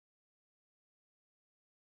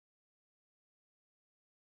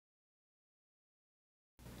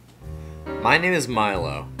My name is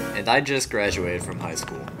Milo, and I just graduated from high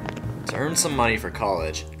school. To earn some money for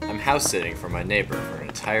college, I'm house sitting for my neighbor for an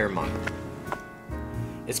entire month.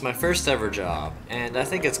 It's my first ever job, and I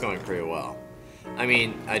think it's going pretty well. I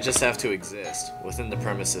mean, I just have to exist within the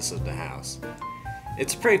premises of the house.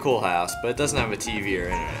 It's a pretty cool house, but it doesn't have a TV or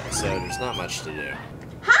internet, so there's not much to do.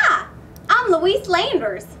 Hi, I'm Louise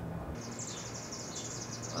Landers.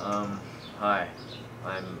 Hi.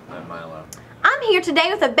 I'm Milo. I'm here today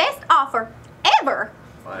with the best offer ever.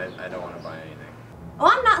 I don't want to buy anything. Oh,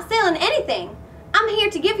 I'm not selling anything. I'm here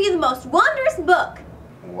to give you the most wondrous book.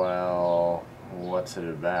 Well, what's it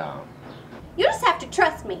about? You just have to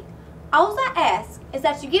trust me. All I ask is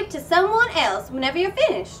that you give it to someone else whenever you're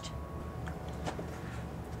finished.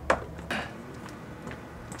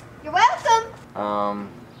 You're welcome.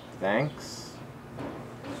 Thanks.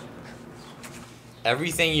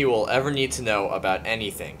 Everything You Will Ever Need to Know About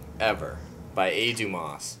Anything, Ever, by A.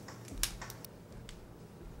 Dumas.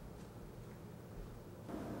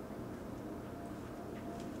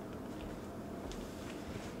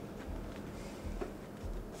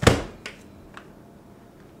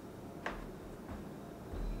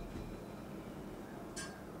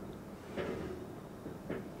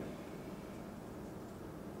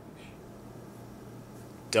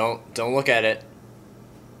 Don't look at it.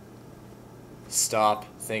 Stop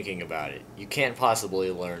thinking about it. You can't possibly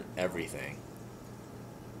learn everything.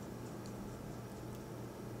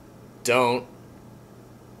 Don't.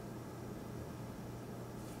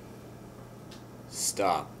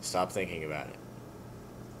 Stop thinking about it.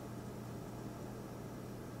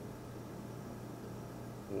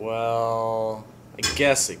 Well, I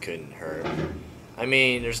guess it couldn't hurt. I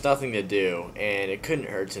mean, there's nothing to do, and it couldn't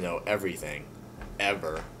hurt to know everything.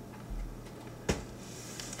 Ever.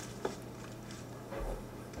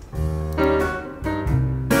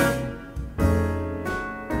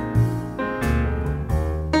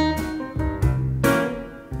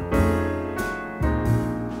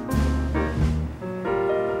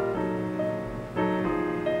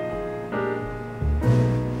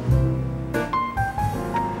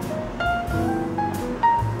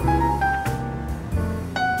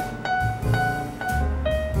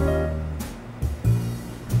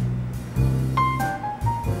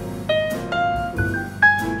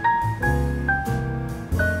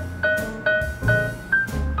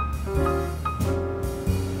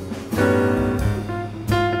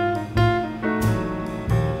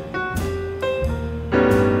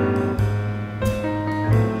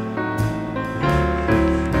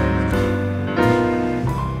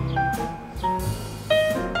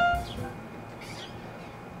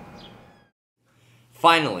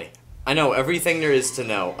 Finally, I know everything there is to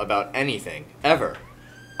know about anything, ever.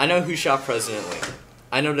 I know who shot President Lincoln.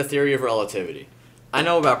 I know the theory of relativity. I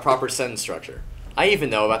know about proper sentence structure. I even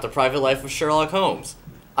know about the private life of Sherlock Holmes.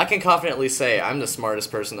 I can confidently say I'm the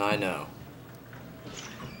smartest person I know.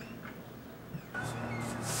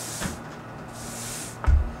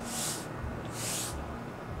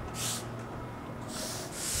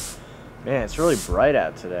 Man, it's really bright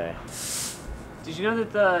out today. Did you know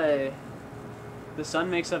that the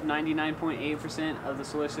sun makes up 99.8% of the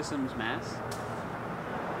solar system's mass?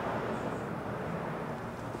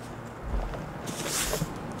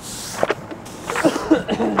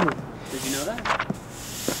 Did you know that?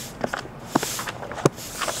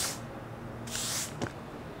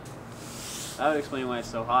 That would explain why it's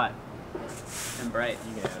so hot and bright.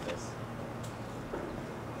 You can have this.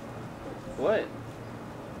 What?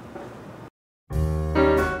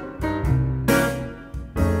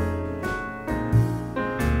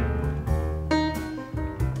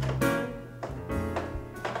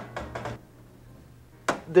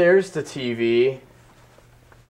 There's the TV.